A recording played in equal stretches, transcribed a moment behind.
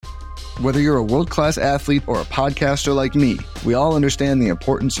Whether you're a world-class athlete or a podcaster like me, we all understand the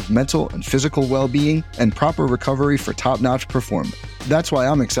importance of mental and physical well-being and proper recovery for top-notch performance. That's why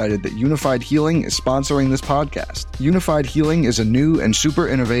I'm excited that Unified Healing is sponsoring this podcast. Unified Healing is a new and super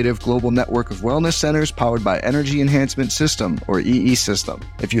innovative global network of wellness centers powered by Energy Enhancement System, or EE System.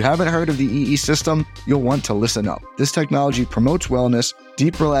 If you haven't heard of the EE System, you'll want to listen up. This technology promotes wellness,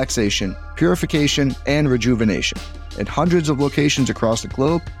 deep relaxation, purification, and rejuvenation. In hundreds of locations across the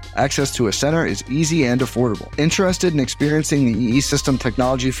globe, access to a center is easy and affordable. Interested in experiencing the EE System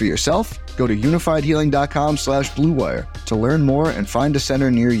technology for yourself? Go to unifiedhealing.com/bluewire to learn more and find a center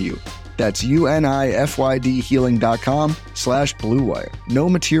near you. That's unifydhealing.com/bluewire. No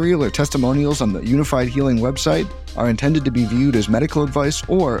material or testimonials on the Unified Healing website are intended to be viewed as medical advice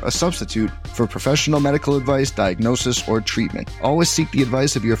or a substitute for professional medical advice, diagnosis, or treatment. Always seek the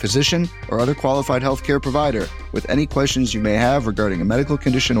advice of your physician or other qualified healthcare provider with any questions you may have regarding a medical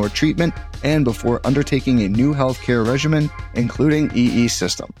condition or treatment and before undertaking a new healthcare regimen, including EE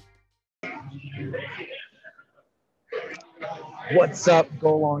System. What's up,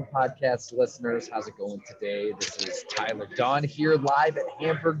 Go Long Podcast listeners? How's it going today? This is Tyler Dunn here live at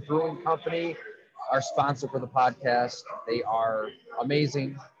Hamburg Brewing Company, our sponsor for the podcast. They are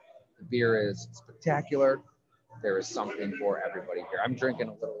amazing. The beer is spectacular. There is something for everybody here. I'm drinking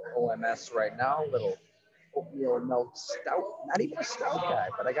a little OMS right now, a little oatmeal milk stout. Not even a stout guy,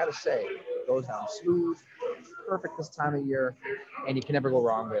 but I gotta say, it goes down smooth, perfect this time of year, and you can never go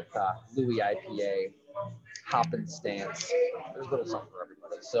wrong with Louis IPA. Hoppin' Stance. There's a little something for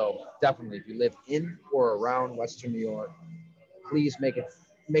everybody. So definitely, if you live in or around Western New York, please make it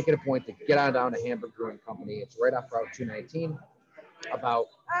a point to get on down to Hamburg Brewing Company. It's right off Route 219, about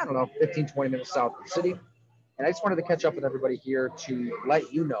 15-20 minutes south of the city. And I just wanted to catch up with everybody here to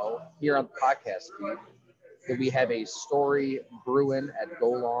let you know here on the podcast feed that we have a story brewing at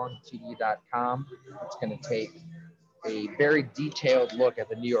golongtd.com. It's going to take a very detailed look at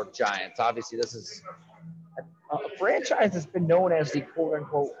the New York Giants. Obviously, this is a franchise that's been known as the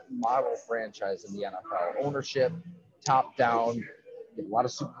quote-unquote model franchise in the NFL. Ownership, top-down, a lot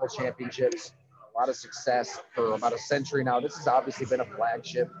of Super Bowl championships, a lot of success for about a century now. This has obviously been a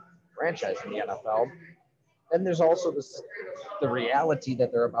flagship franchise in the NFL. Then there's also the reality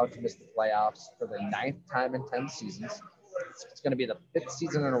that they're about to miss the playoffs for the 9th time in 10 seasons. It's going to be the 5th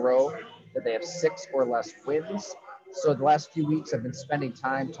season in a row that they have 6 or less wins. So the last few weeks I've been spending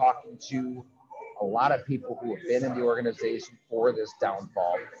time talking to a lot of people who have been in the organization for this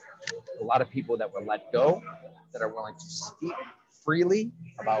downfall, a lot of people that were let go, that are willing to speak freely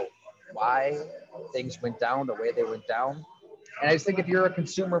about why things went down the way they went down. And I just think if you're a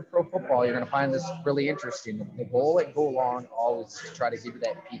consumer of pro football, you're going to find this really interesting. The goal at Go Long always is to try to give you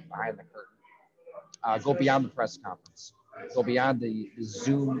that peek behind the curtain. Go beyond the press conference. Go beyond the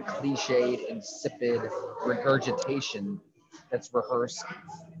Zoom cliched, insipid regurgitation that's rehearsed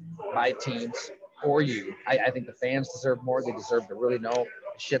by teams for you. I think the fans deserve more. They deserve to really know the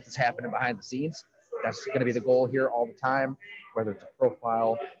shit that's happening behind the scenes. That's going to be the goal here all the time, whether it's a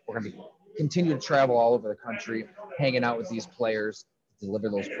profile. We're going to continue to travel all over the country, hanging out with these players, deliver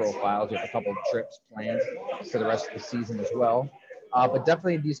those profiles. We have a couple of trips planned for the rest of the season as well. But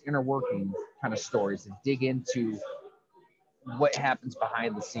definitely these inner working kind of stories that dig into what happens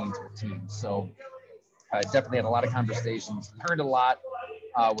behind the scenes with teams. So definitely had a lot of conversations, learned a lot,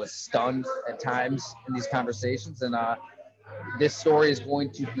 was stunned at times in these conversations. And this story is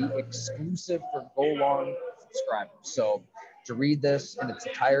going to be exclusive for Go Long subscribers. So to read this in its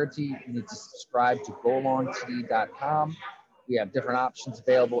entirety, you need to subscribe to golongtd.com. We have different options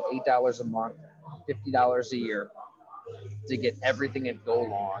available, $8 a month, $50 a year to get everything at Go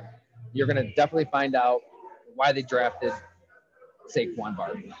Long. You're going to definitely find out why they drafted Saquon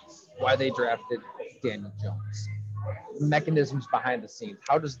Barkley, why they drafted Daniel Jones, mechanisms behind the scenes.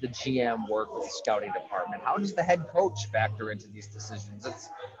 How does the GM work with the scouting department? How does the head coach factor into these decisions?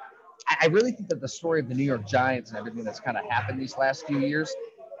 I really think that the story of the New York Giants and everything that's kind of happened these last few years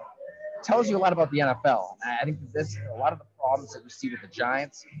tells you a lot about the NFL. I think that a lot of the problems that we see with the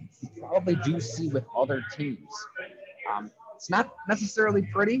Giants, you probably do see with other teams. It's not necessarily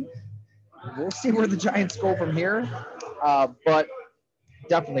pretty. We'll see where the Giants go from here, but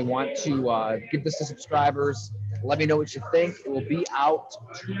definitely want to give this to subscribers. Let me know what you think. It will be out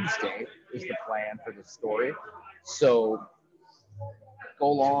Tuesday is the plan for this story. So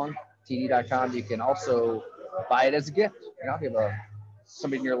go longtd.com. You can also buy it as a gift. You know, if you have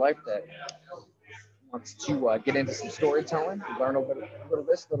somebody in your life that wants to get into some storytelling, learn a little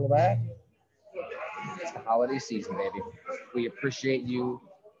this, a little that. It's the holiday season, baby. We appreciate you.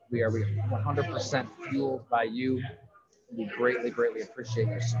 We are 100% fueled by you. We greatly, greatly appreciate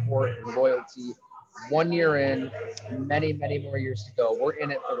your support and loyalty. 1 year in, many, many more years to go. We're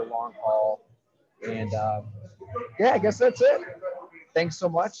in it for the long haul. And yeah, I guess that's it. Thanks so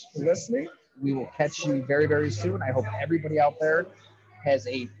much for listening. We will catch you very, very soon. I hope everybody out there has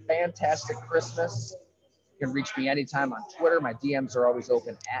a fantastic Christmas. You can reach me anytime on Twitter. My DMs are always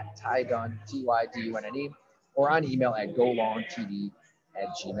open at Tydunne, Tydunne, or on email at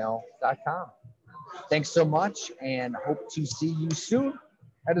golongtd@gmail.com. Thanks so much, and hope to see you soon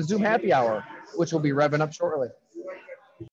at a Zoom happy hour, which will be revving up shortly.